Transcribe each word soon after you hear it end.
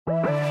Hey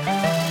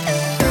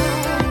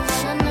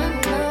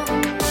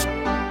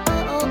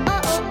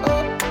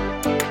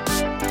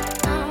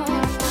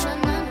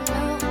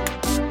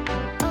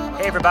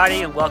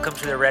everybody, and welcome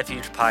to the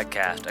Refuge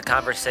Podcast, a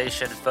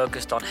conversation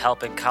focused on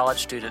helping college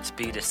students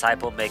be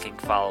disciple-making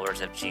followers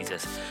of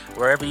Jesus.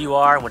 Wherever you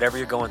are and whatever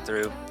you're going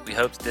through, we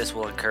hope this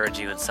will encourage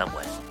you in some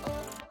way.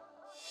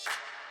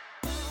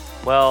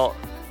 Well,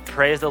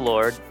 praise the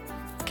Lord,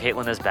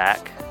 Caitlin is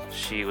back.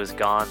 She was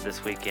gone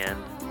this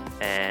weekend,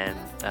 and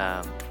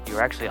you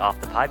were actually off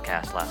the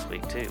podcast last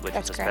week too, which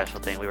That's was a correct. special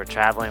thing. We were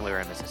traveling, we were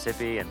in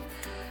Mississippi, and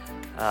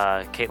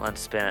Caitlin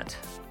spent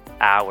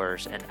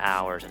hours and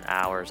hours and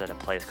hours at a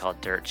place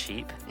called Dirt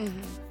Cheap,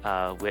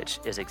 which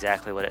is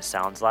exactly what it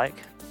sounds like.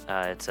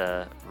 It's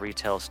a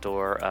retail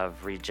store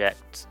of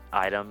reject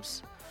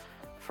items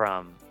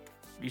from,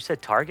 you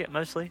said Target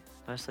mostly?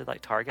 Mostly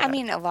like Target? I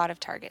mean, a lot of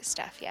Target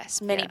stuff, yes.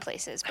 Many Yeah.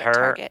 places, but Her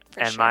Target for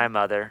and sure. my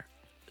mother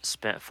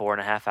spent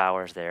 4.5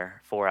 hours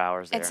there, 4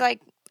 hours there.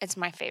 It's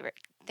my favorite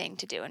thing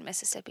to do in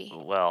Mississippi.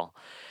 Well,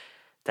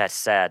 that's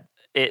sad.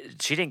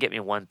 She didn't get me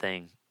one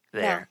thing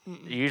there. No,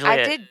 mm-mm.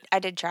 Usually I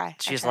did try.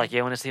 she's like,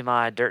 "You want to see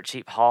my Dirt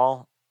Cheap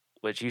haul?"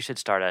 Which you should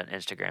start an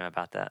Instagram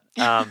about that.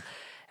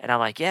 And I'm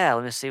like, "Yeah,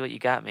 let me see what you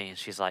got me." And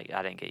she's like,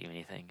 "I didn't get you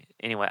anything."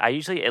 Anyway, I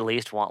usually at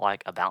least want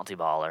like a bouncy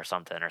ball or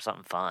something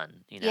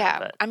fun, you know. Yeah,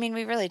 But, I mean,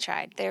 we really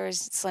tried. There was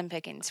slim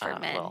pickings for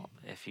men. well,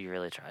 if you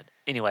really tried.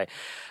 Anyway,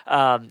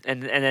 and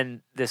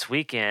then this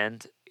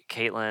weekend,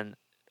 Caitlin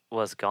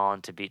was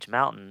gone to Beach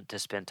Mountain to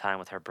spend time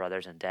with her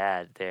brothers and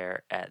dad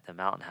there at the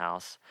mountain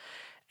house.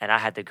 And I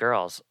had the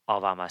girls all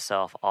by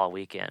myself all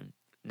weekend.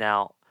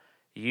 Now,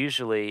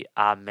 usually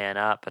I man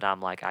up and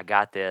I'm like, I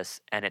got this.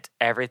 And it's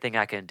everything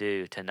I can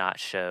do to not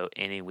show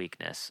any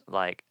weakness.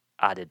 Like,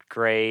 I did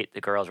great.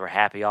 The girls were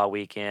happy all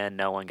weekend.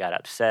 No one got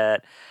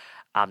upset.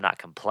 I'm not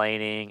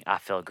complaining. I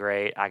feel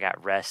great. I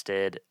got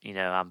rested.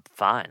 I'm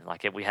fine.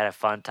 Like, we had a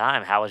fun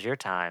time. How was your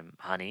time,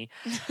 honey?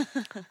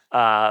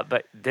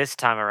 But this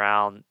time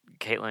around,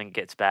 Caitlin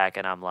gets back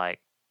and I'm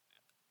like,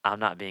 I'm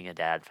not being a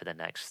dad for the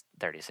next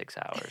 36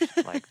 hours.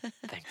 Like,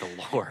 thank the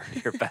Lord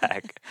you're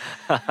back.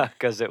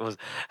 Because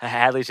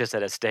Hadley's just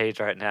at a stage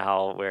right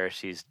now where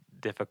she's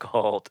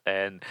difficult,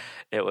 and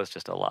it was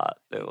just a lot.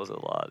 It was a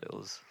lot.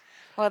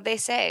 Well, they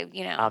say,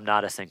 I'm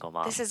not a single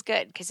mom. this is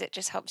good because it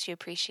just helps you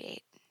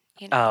appreciate,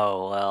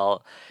 Oh,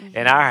 well,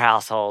 in our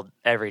household,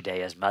 every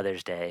day is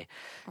Mother's Day.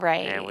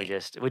 Right. And we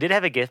did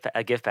have a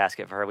gift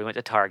basket for her. We went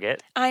to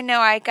Target. I know.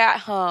 I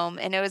got home,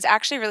 and it was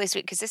actually really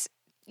sweet because this,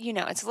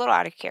 it's a little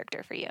out of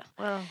character for you.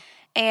 Well,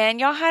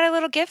 And y'all had a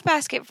little gift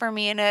basket for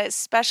me and a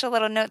special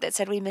little note that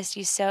said, "We missed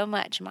you so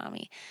much,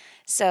 Mommy."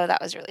 So that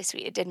was really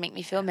sweet. It did make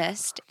me feel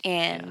missed.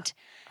 And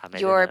I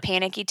made your it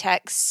panicky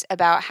texts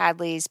about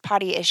Hadley's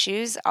potty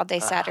issues all day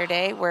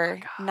Saturday were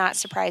not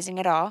surprising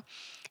at all.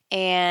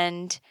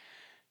 And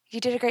you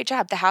did a great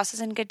job. The house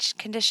is in good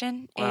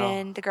condition,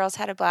 and the girls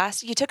had a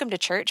blast. You took them to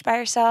church by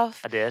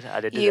yourself. I did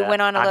do You that.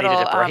 went on a I little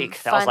needed a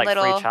break. That was fun like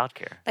little free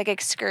childcare. like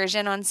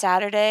excursion on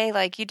Saturday.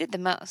 Like, you did the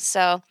most.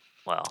 So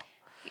Well,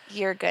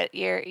 you're good.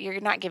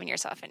 You're not giving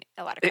yourself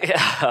a lot of credit.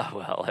 yeah,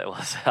 well, it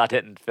was. I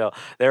didn't feel.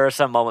 There were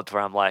some moments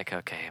where I'm like,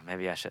 okay,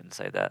 maybe I shouldn't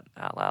say that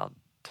out loud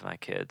to my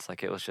kids.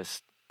 Like, it was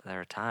just. There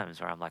are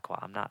times where I'm like, well,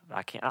 I'm not.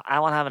 I can't. I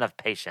don't have enough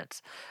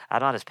patience. I'm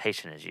not as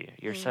patient as you.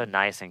 You're so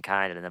nice and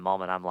kind, and in the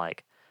moment, I'm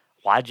like,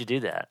 why'd you do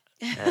that?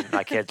 And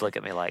my kids look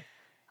at me like,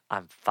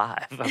 I'm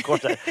 5. Of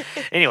course.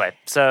 Anyway,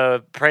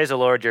 so praise the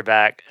Lord, you're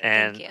back.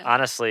 And Thank you.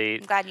 honestly,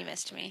 I'm glad you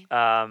missed me.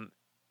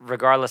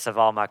 regardless of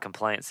all my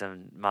complaints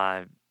and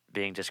my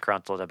being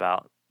disgruntled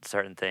about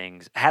certain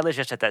things, Hadley's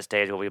just at that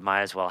stage where we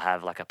might as well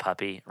have like a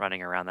puppy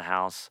running around the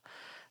house,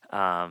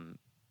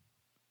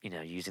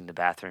 using the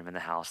bathroom in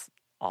the house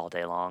all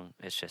day long.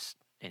 It's just,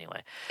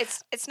 anyway.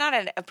 It's not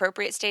an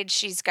appropriate stage.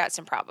 She's got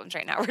some problems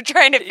right now. We're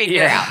trying to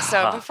figure out.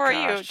 So before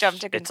you jump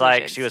to conclusions. It's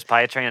like she was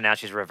potty trained and now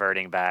she's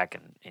reverting back.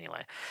 And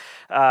anyway,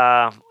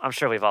 I'm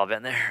sure we've all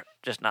been there,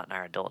 just not in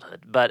our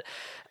adulthood. But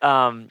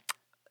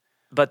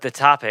the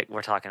topic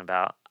we're talking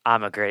about,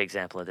 I'm a great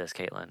example of this,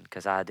 Caitlin,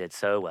 because I did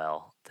so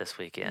well this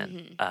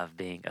weekend of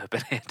being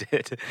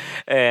open-handed.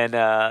 And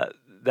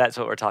that's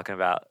what we're talking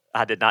about.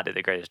 I did not do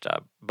the greatest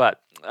job. But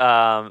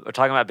we're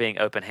talking about being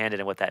open-handed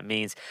and what that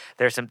means.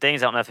 There's some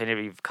things, I don't know if any of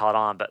you have caught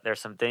on, but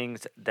there's some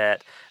things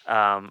that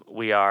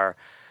we're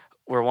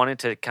wanting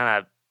to kind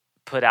of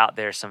put out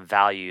there, some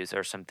values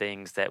or some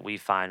things that we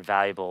find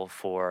valuable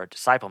for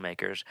disciple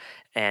makers.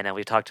 And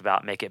we talked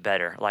about make it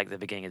better, like the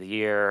beginning of the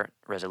year,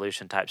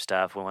 resolution type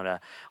stuff. We want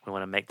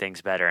to make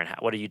things better. And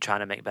what are you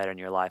trying to make better in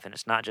your life? And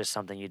it's not just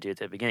something you do at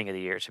the beginning of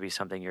the year. It should be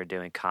something you're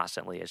doing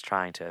constantly, is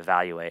trying to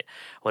evaluate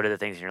what are the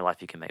things in your life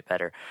you can make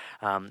better.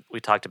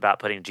 We talked about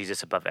putting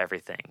Jesus above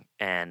everything.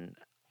 And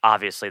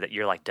obviously that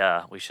you're like,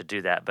 duh, we should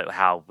do that. But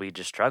how we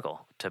just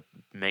struggle to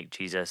make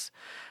Jesus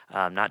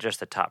not just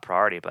the top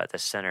priority, but the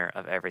center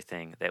of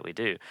everything that we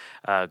do.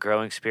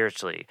 Growing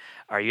spiritually.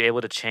 Are you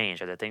able to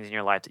change? Are there things in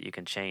your life that you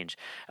can change?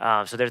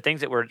 So there are things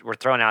that we're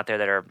throwing out there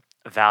that are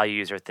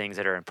values or things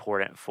that are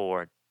important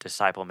for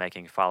disciple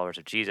making followers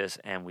of Jesus.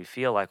 And we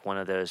feel like one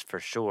of those for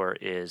sure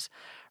is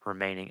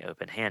remaining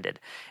open handed.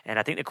 And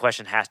I think the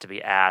question has to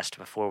be asked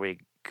before we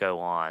go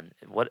on.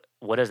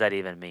 What does that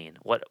even mean?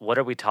 What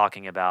are we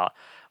talking about?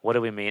 What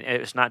do we mean?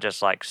 It's not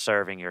just like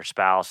serving your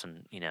spouse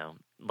and,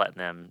 letting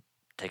them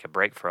take a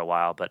break for a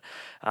while, but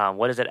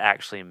what does it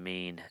actually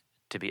mean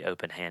to be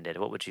open handed?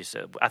 What would you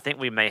say? I think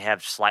we may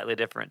have slightly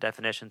different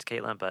definitions,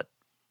 Caitlin, but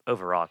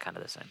overall kind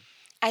of the same.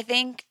 I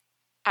think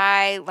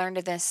I learned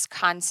of this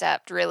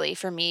concept really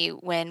for me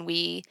when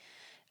we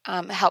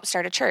helped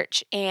start a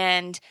church.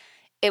 And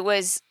it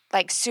was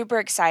like super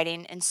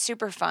exciting and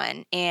super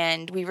fun.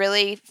 And we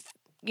really,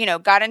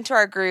 got into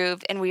our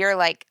groove and we were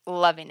like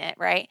loving it,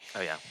 right?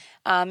 Oh, yeah.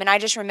 And I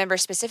just remember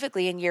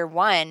specifically in year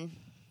one,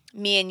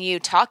 me and you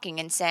talking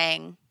and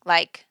saying,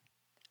 like,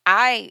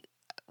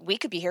 we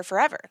could be here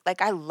forever.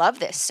 Like, I love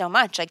this so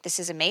much. Like, this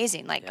is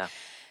amazing. Like, Yeah.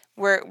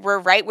 we're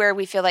right where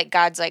we feel like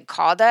God's like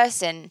called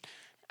us and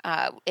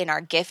in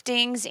our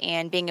giftings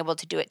and being able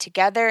to do it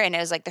together. And it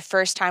was like the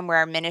first time where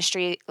our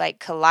ministry like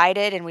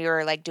collided and we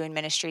were like doing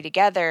ministry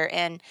together.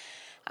 And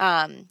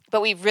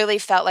but we really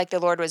felt like the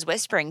Lord was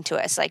whispering to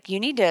us, like, you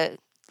need to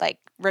like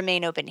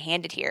remain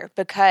open-handed here,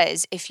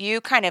 because if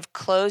you kind of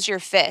close your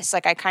fists,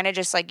 like I kind of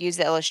just like use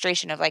the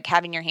illustration of like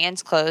having your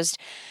hands closed,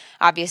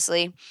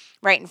 obviously,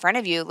 right in front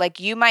of you, like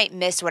you might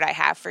miss what I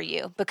have for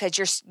you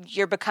because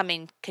you're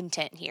becoming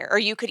content here, or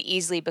you could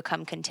easily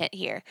become content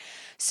here.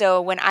 So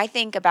when I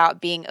think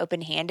about being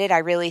open-handed, I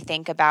really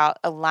think about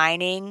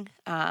aligning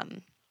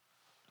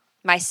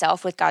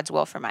myself with God's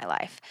will for my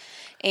life.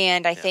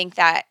 And I think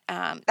that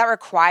that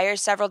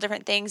requires several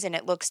different things, and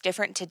it looks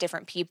different to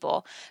different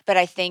people. But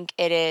I think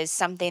it is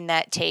something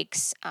that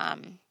takes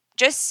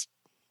just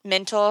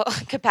mental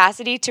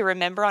capacity to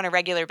remember on a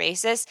regular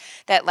basis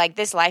that like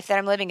this life that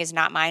I'm living is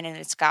not mine and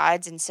it's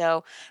God's. And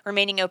so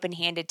remaining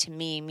open-handed to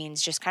me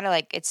means just kind of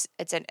like it's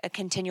a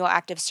continual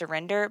act of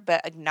surrender,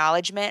 but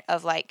acknowledgement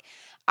of like,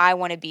 I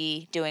want to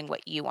be doing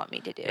what you want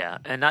me to do. Yeah,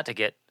 and not to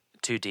get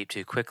too deep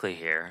too quickly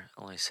here,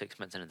 only 6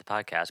 minutes into the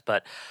podcast,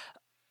 but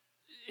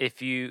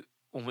if you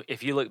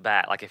look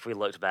back, like if we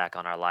looked back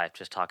on our life,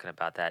 just talking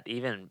about that,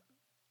 even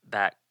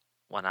back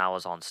when I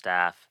was on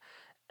staff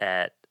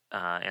at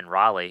in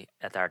Raleigh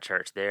at our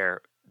church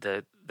there,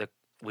 the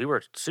we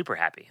were super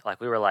happy.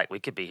 Like we were like, we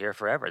could be here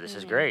forever. This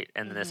is great.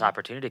 And then this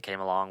opportunity came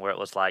along where it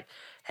was like,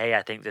 hey,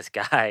 I think this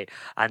guy,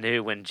 I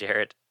knew when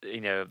Jarrett,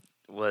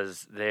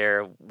 was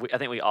there. I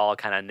think we all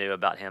kind of knew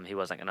about him. He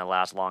wasn't going to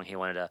last long. He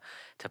wanted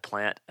to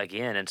plant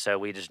again. And so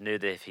we just knew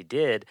that if he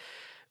did,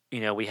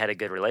 we had a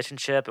good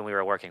relationship and we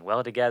were working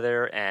well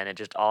together, and it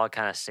just all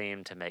kind of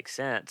seemed to make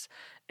sense.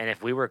 And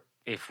if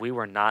we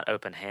were not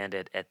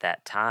open-handed at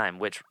that time,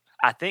 which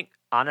I think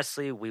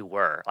honestly we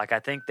were, like I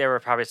think there were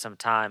probably some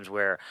times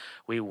where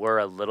we were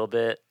a little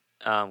bit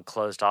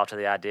closed off to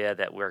the idea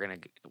that we're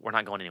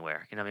not going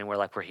anywhere. We're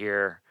like, we're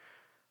here.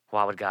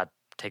 Why would God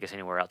take us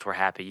anywhere else? We're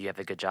happy. You have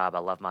a good job. I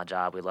love my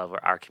job. We love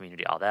our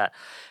community, all that.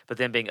 But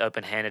then being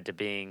open-handed to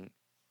being,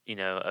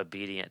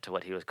 obedient to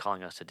what he was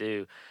calling us to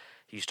do,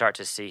 you start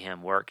to see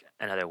him work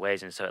in other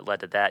ways. And so it led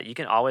to that. You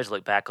can always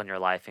look back on your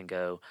life and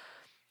go,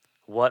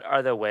 what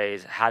are the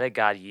ways, how did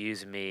God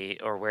use me,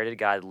 or where did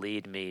God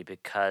lead me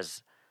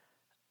because,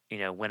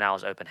 when I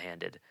was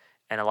open-handed?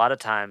 And a lot of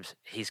times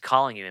he's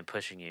calling you and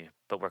pushing you,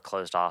 but we're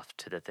closed off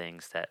to the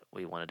things that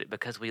we want to do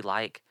because we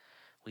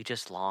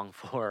just long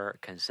for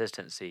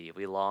consistency.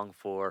 We long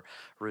for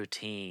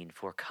routine,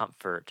 for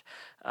comfort.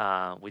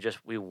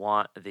 We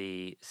want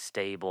the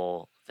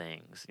stable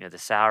things. The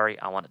salary,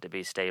 I want it to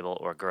be stable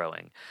or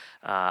growing.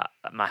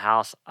 My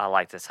house, I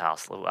like this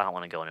house. I don't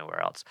want to go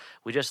anywhere else.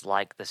 We just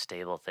like the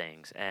stable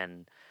things.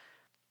 And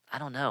I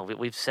don't know.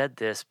 We've said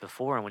this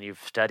before, and when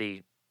you've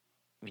studied,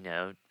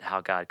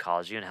 how God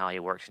calls you and how he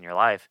works in your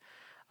life,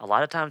 a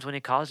lot of times when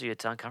he calls you,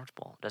 it's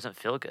uncomfortable. It doesn't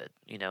feel good.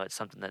 It's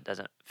something that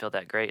doesn't feel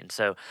that great. And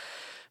so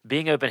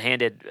being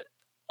open-handed,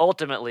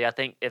 ultimately, I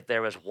think if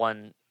there was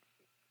one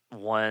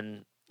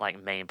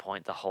like main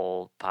point, the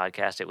whole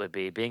podcast, it would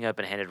be being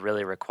open-handed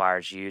really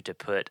requires you to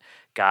put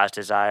God's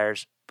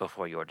desires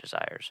before your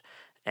desires.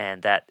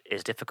 And that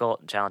is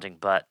difficult and challenging,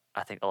 but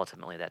I think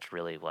ultimately that's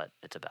really what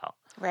it's about.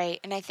 Right.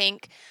 And I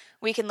think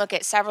we can look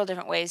at several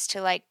different ways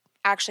to like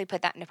actually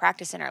put that into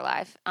practice in our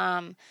life.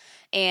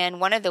 And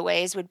one of the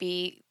ways would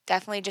be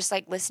definitely just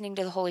like listening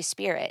to the Holy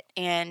Spirit.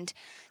 And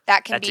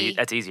that can be...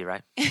 That's easy,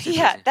 right? Yeah,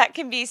 easy. That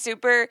can be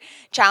super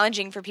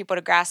challenging for people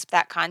to grasp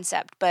that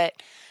concept.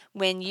 But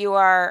when you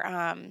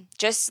are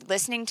just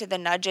listening to the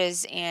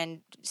nudges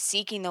and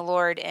seeking the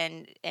Lord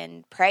and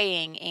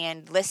praying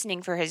and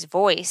listening for his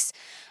voice,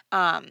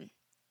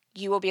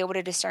 you will be able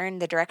to discern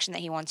the direction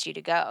that he wants you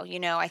to go.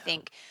 I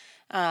think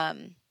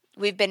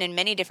we've been in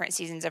many different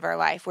seasons of our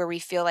life where we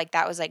feel like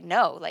that was like,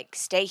 no, like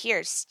stay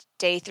here,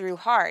 stay through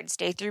hard,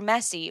 stay through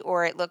messy.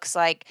 Or it looks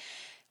like,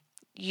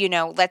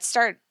 let's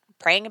start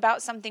praying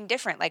about something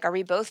different. Like, are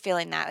we both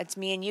feeling that? It's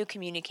me and you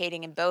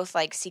communicating and both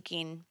like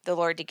seeking the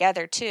Lord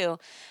together too.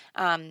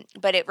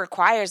 But it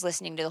requires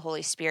listening to the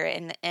Holy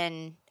Spirit.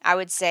 And I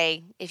would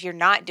say if you're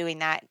not doing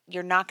that,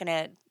 you're not going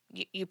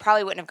to, you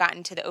probably wouldn't have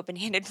gotten to the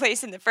open-handed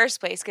place in the first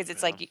place. Cause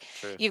it's like,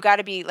 you've got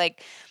to be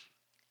like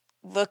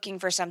looking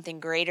for something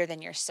greater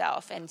than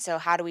yourself. And so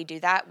how do we do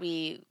that?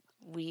 We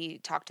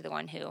talk to the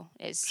one who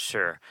is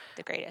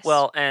the greatest.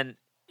 Well, and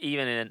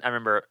even I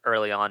remember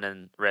early on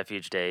in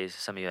refuge days,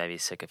 some of you may be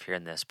sick of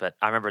hearing this, but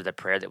I remember the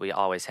prayer that we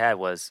always had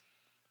was,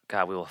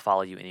 God, we will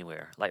follow you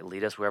anywhere. Like,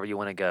 lead us wherever you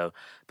want to go.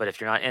 But if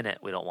you're not in it,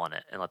 we don't want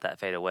it, and let that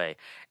fade away.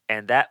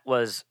 And that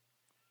was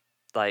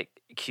like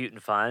cute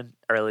and fun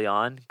early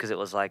on, because it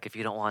was like, if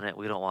you don't want it,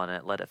 we don't want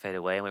it. Let it fade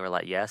away. And we were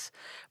like, yes.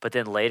 But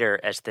then later,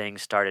 as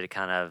things started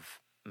kind of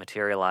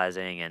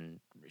materializing and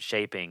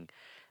shaping,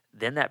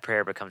 then that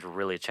prayer becomes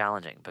really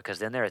challenging, because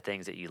then there are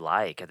things that you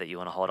like that you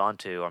want to hold on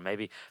to. Or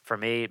maybe for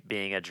me,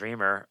 being a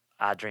dreamer,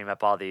 I dream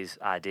up all these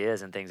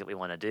ideas and things that we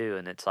want to do,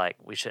 and it's like,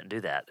 we shouldn't do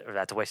that, or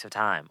that's a waste of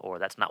time, or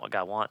that's not what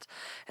God wants.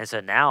 And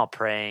so now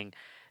praying,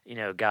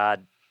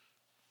 God,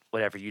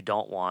 whatever you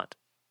don't want,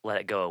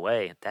 let it go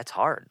away. That's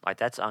hard. Like,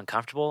 that's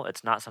uncomfortable.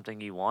 It's not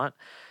something you want.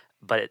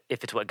 But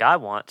if it's what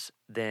God wants,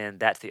 then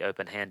that's the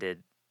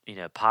open-handed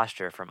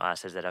posture from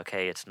us, is that,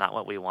 okay, it's not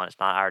what we want, it's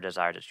not our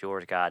desires, it's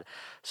yours, God.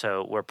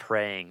 So we're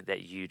praying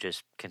that you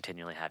just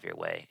continually have your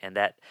way. And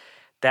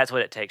that's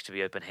what it takes to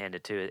be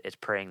open-handed too. It's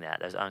praying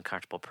those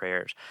uncomfortable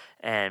prayers.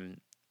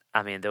 And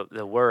I mean,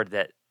 the word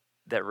that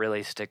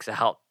really sticks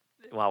out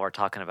while we're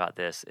talking about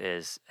this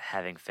is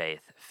having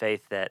faith.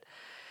 Faith that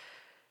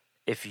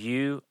if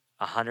you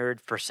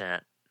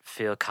 100%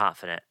 feel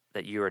confident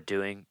that you are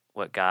doing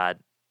what God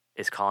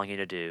is calling you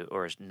to do,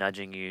 or is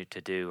nudging you to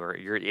do, or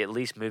you're at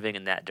least moving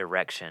in that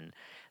direction,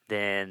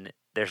 then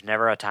there's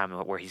never a time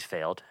where he's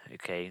failed.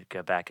 Okay,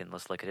 go back and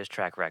let's look at his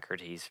track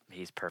record. He's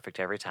perfect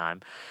every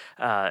time.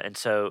 And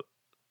so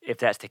if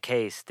that's the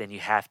case, then you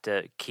have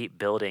to keep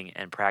building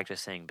and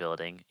practicing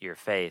building your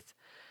faith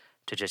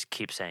to just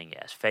keep saying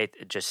yes. Faith,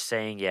 just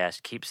saying yes,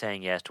 keep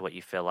saying yes to what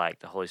you feel like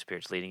the Holy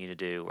Spirit's leading you to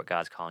do, what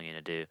God's calling you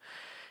to do.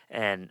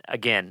 And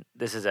again,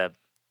 this is a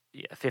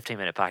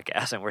 15-minute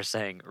podcast, and we're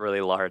saying really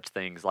large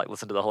things like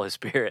listen to the Holy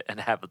Spirit and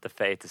have the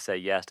faith to say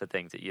yes to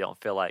things that you don't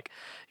feel like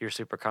you're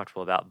super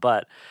comfortable about.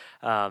 But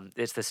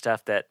it's the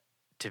stuff that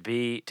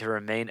to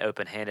remain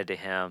open-handed to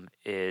Him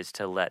is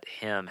to let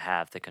Him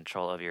have the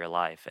control of your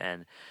life.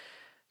 And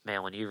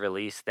man, when you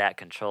release that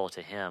control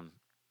to Him,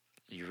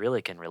 you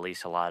really can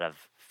release a lot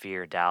of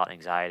fear, doubt,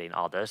 anxiety, and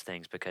all those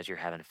things, because you're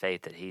having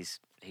faith that He's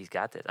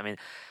got this. I mean,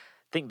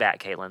 think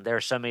back, Caitlin. There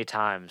are so many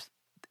times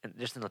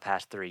just in the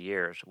past 3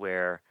 years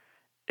where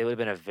it would have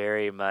been a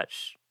very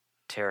much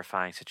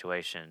terrifying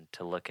situation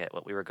to look at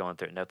what we were going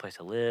through. No place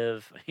to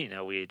live.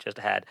 We just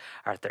had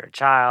our third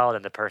child,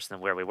 and the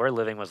person where we were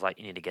living was like,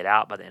 you need to get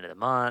out by the end of the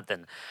month.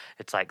 And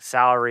it's like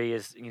salary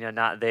is,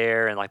 not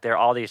there. And like, there are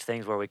all these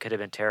things where we could have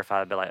been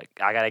terrified, but like,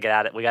 we got to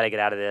get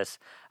out of this.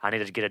 I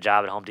needed to get a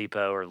job at Home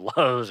Depot or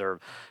Lowe's or,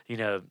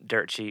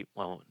 dirt cheap.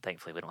 Well,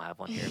 thankfully we don't have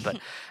one here,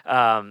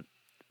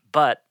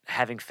 but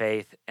having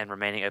faith and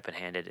remaining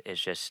open-handed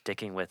is just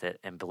sticking with it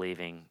and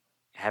believing,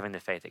 having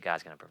the faith that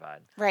God's going to provide.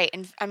 Right.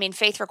 And I mean,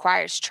 faith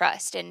requires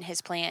trust in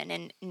His plan.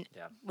 And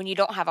when you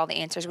don't have all the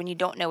answers, when you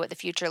don't know what the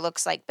future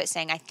looks like, but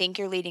saying, I think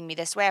you're leading me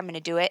this way, I'm going to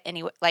do it.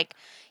 Anyway, like,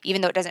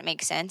 even though it doesn't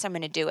make sense, I'm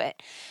going to do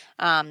it.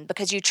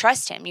 Because you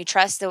trust Him. You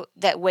trust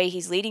that way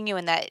He's leading you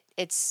and that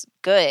it's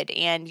good.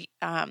 And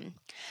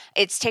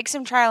it takes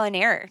some trial and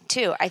error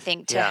too, I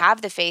think, to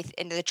have the faith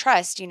and the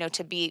trust,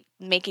 to be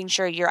making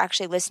sure you're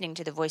actually listening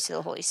to the voice of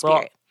the Holy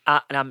Spirit.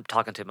 Well, and I'm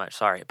talking too much,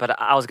 sorry. But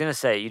I was going to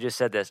say, you just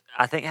said this.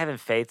 I think having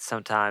faith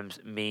sometimes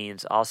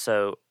means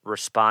also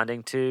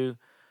responding to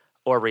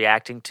or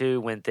reacting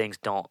to when things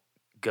don't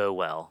go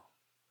well.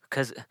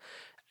 Because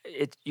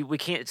we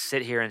can't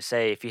sit here and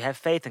say, if you have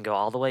faith and go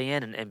all the way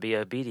in and be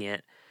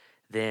obedient,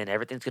 then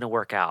everything's going to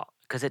work out.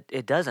 Because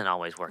it doesn't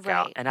always work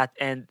out.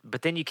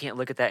 But then you can't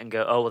look at that and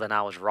go, oh, well, then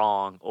I was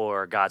wrong,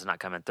 or God's not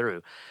coming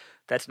through.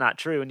 That's not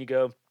true. And you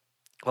go,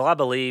 well, I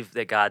believe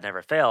that God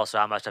never fails, so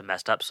I must have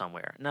messed up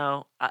somewhere.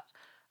 No, I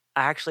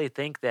actually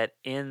think that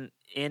in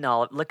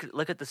all,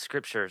 look at the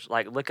scriptures,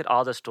 like look at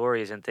all the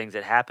stories and things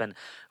that happen.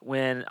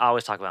 When I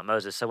always talk about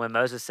Moses, so when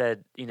Moses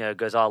said,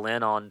 goes all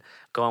in on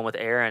going with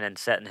Aaron and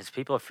setting his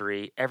people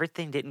free,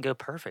 everything didn't go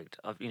perfect.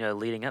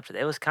 Leading up to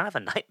that, it was kind of a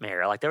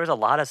nightmare. Like there was a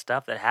lot of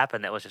stuff that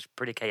happened that was just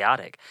pretty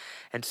chaotic.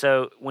 And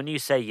so when you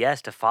say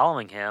yes to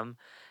following Him,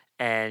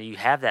 and you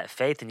have that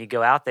faith, and you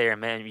go out there and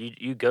man,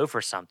 you go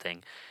for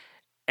something,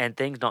 and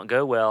things don't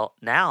go well,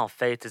 now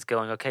faith is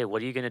going, okay,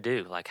 what are you going to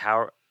do? Like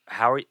how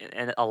are you?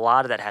 And a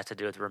lot of that has to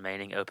do with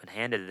remaining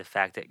open-handed, the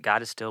fact that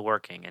God is still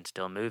working and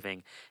still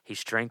moving. He's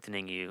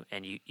strengthening you,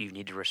 and you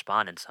need to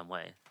respond in some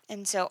way.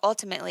 And so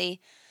ultimately,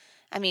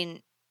 I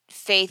mean,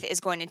 faith is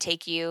going to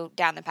take you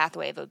down the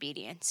pathway of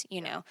obedience.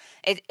 Being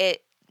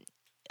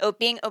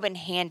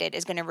open-handed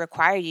is going to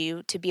require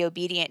you to be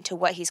obedient to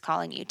what He's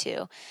calling you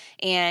to.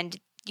 And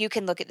you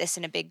can look at this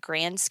in a big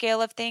grand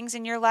scale of things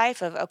in your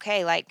life of,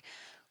 okay, like,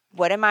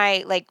 what am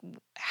I like?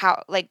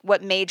 How, like,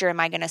 what major am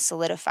I going to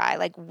solidify?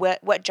 Like,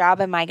 what job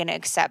am I going to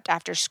accept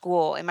after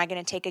school? Am I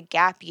going to take a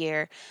gap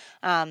year?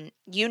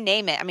 You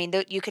name it. I mean,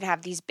 you can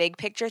have these big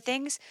picture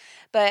things,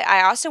 but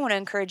I also want to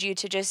encourage you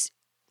to just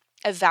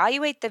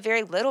evaluate the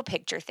very little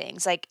picture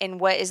things. Like, and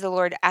what is the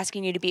Lord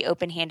asking you to be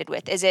open-handed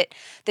with? Is it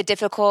the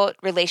difficult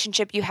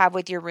relationship you have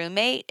with your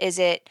roommate? Is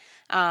it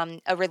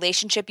a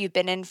relationship you've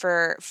been in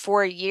for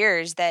 4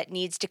 years that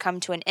needs to come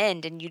to an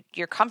end, and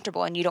you're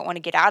comfortable and you don't want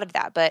to get out of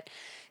that, but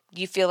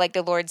you feel like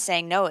the Lord's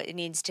saying, no, it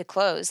needs to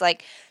close?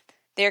 Like,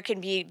 there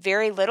can be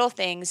very little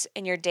things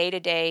in your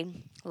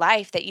day-to-day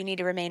life that you need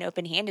to remain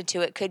open-handed to.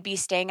 It could be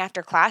staying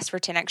after class for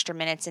 10 extra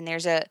minutes, and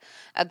there's a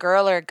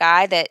girl or a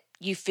guy that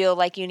you feel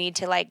like you need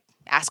to, like,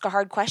 ask a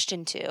hard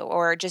question to,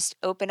 or just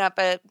open up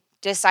a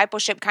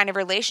discipleship kind of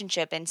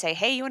relationship and say,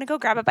 hey, you want to go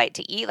grab a bite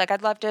to eat? Like,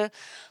 I'd love to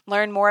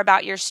learn more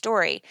about your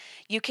story.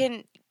 You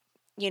can,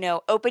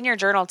 open your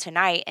journal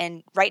tonight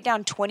and write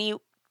down 20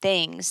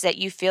 things that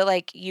you feel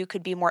like you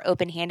could be more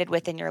open-handed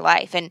with in your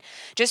life, and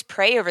just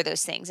pray over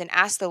those things and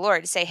ask the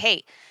Lord to say,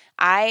 hey,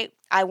 I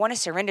want to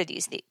surrender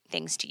these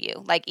things to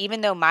you. Like,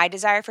 even though my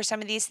desire for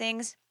some of these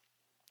things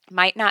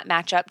might not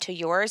match up to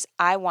yours,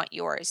 I want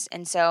yours.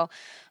 And so,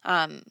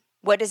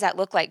 what does that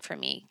look like for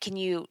me? Can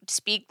you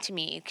speak to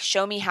me?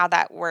 Show me how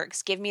that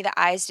works. Give me the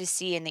eyes to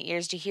see and the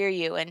ears to hear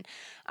you. And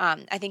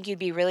I think you'd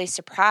be really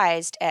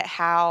surprised at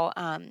how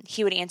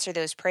he would answer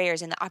those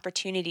prayers and the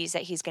opportunities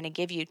that he's going to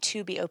give you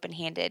to be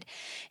open-handed.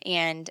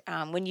 And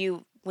when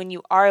you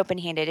are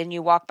open-handed and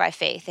you walk by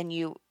faith and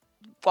you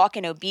walk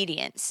in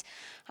obedience,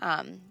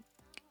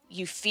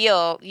 you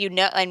feel,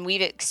 and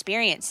we've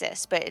experienced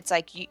this, but it's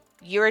like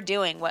you're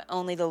doing what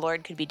only the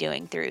Lord could be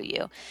doing through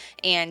you.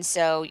 And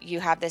so you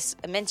have this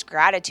immense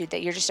gratitude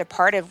that you're just a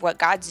part of what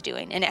God's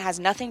doing. And it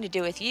has nothing to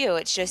do with you.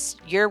 It's just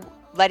you're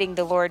letting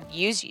the Lord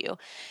use you.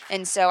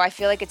 And so I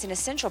feel like it's an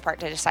essential part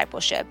to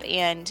discipleship,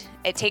 and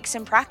it takes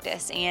some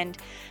practice. And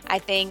I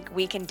think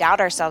we can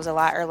doubt ourselves a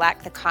lot or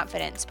lack the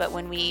confidence. But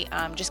when we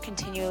just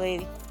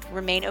continually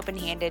remain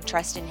open-handed,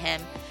 trust in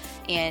him,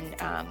 and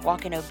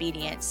walk in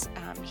obedience,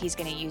 he's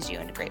going to use you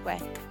in a great way.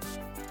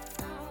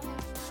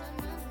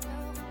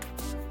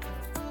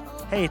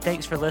 Hey,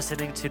 thanks for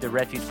listening to the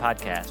Refuge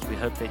Podcast. We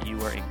hope that you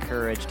were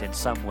encouraged in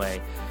some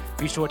way.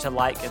 Be sure to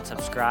like and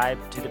subscribe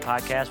to the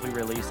podcast. We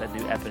release a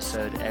new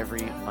episode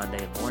every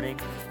Monday morning.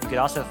 You can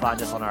also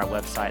find us on our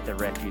website,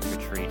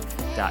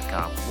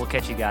 therefugeretreat.com. We'll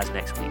catch you guys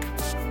next week.